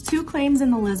two claims in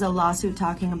the Lizzo lawsuit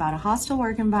talking about a hostile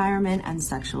work environment and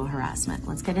sexual harassment.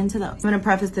 Let's get into those. I'm going to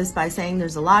preface this by saying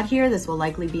there's a lot here. This will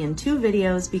likely be in 2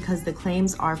 videos because the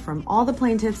claims are from all the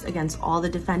plaintiffs against all the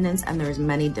defendants, and there's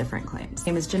many different claims. My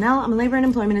name is Janelle. I'm a labor and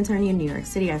employment attorney in New York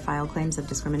City. I file claims of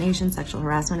discrimination, sexual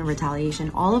harassment, and retaliation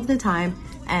all of the time,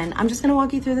 and I'm just going to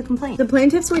walk you through the complaint. The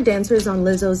plaintiffs were dancers on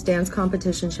Lizzo's dance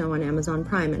competition show on Amazon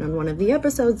Prime, and on one of the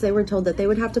episodes, they were told that they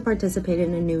would have to participate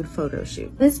in a nude photo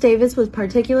shoot. Ms. Davis was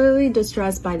particularly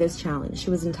distressed by this challenge. She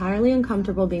was entirely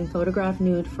uncomfortable being photographed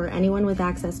nude for anyone with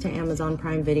access to Amazon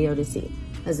Prime Video to see.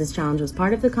 As this challenge was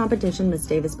part of the competition, Ms.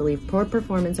 Davis believed poor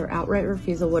performance or outright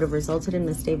refusal would have resulted in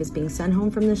Ms. Davis being sent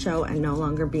home from the show and no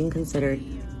longer being considered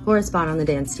for a spot on the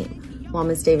dance team. While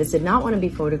Ms. Davis did not want to be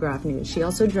photographed nude, she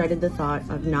also dreaded the thought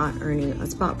of not earning a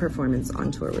spot performance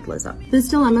on tour with Lizzo. This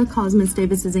dilemma caused Ms.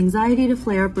 Davis's anxiety to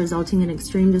flare up, resulting in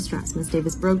extreme distress. Ms.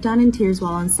 Davis broke down in tears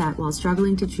while on set, while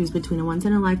struggling to choose between a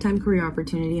once-in-a-lifetime career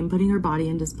opportunity and putting her body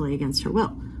in display against her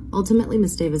will. Ultimately,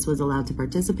 Ms. Davis was allowed to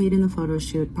participate in the photo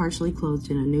shoot, partially clothed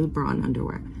in a nude bra and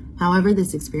underwear. However,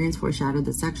 this experience foreshadowed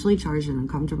the sexually charged and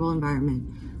uncomfortable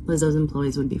environment Lizzo's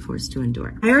employees would be forced to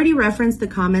endure. I already referenced the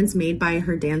comments made by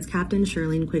her dance captain,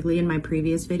 Shirlene Quigley, in my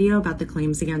previous video about the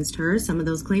claims against her. Some of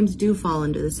those claims do fall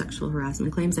under the sexual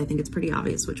harassment claims. I think it's pretty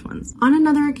obvious which ones. On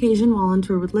another occasion, while on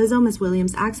tour with Lizzo, Ms.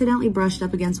 Williams accidentally brushed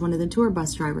up against one of the tour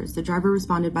bus drivers. The driver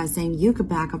responded by saying, "You could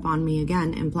back up on me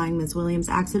again," implying Ms. Williams'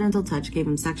 accidental touch gave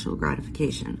him sexual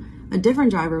gratification. A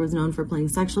different driver was known for playing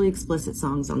sexually explicit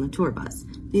songs on the tour bus.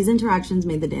 These interactions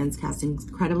made the dance cast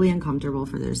incredibly uncomfortable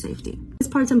for their safety. This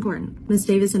part's important. Ms.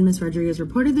 Davis and Ms. Rodriguez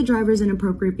reported the driver's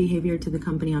inappropriate behavior to the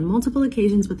company on multiple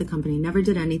occasions, but the company never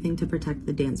did anything to protect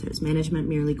the dancers. Management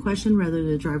merely questioned whether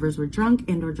the drivers were drunk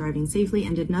and or driving safely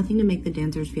and did nothing to make the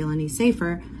dancers feel any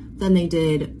safer than they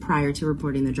did prior to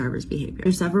reporting the driver's behavior.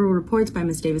 After several reports by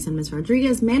Ms. Davis and Ms.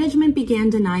 Rodriguez, management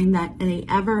began denying that they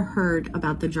ever heard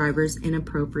about the driver's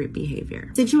inappropriate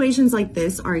behavior. Situations like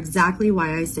this are exactly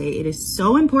why I say it is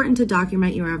so important to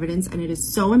document your evidence, and it is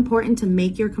so important to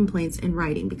make your complaints in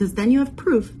writing, because then you have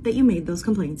proof that you made those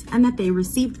complaints and that they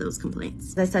received those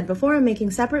complaints. As I said before, I'm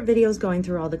making separate videos going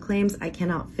through all the claims. I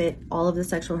cannot fit all of the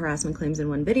sexual harassment claims in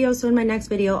one video, so in my next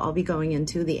video, I'll be going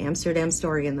into the Amsterdam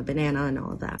story and the banana and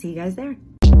all of that. See you guys there.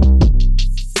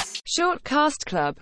 Short Cast Club.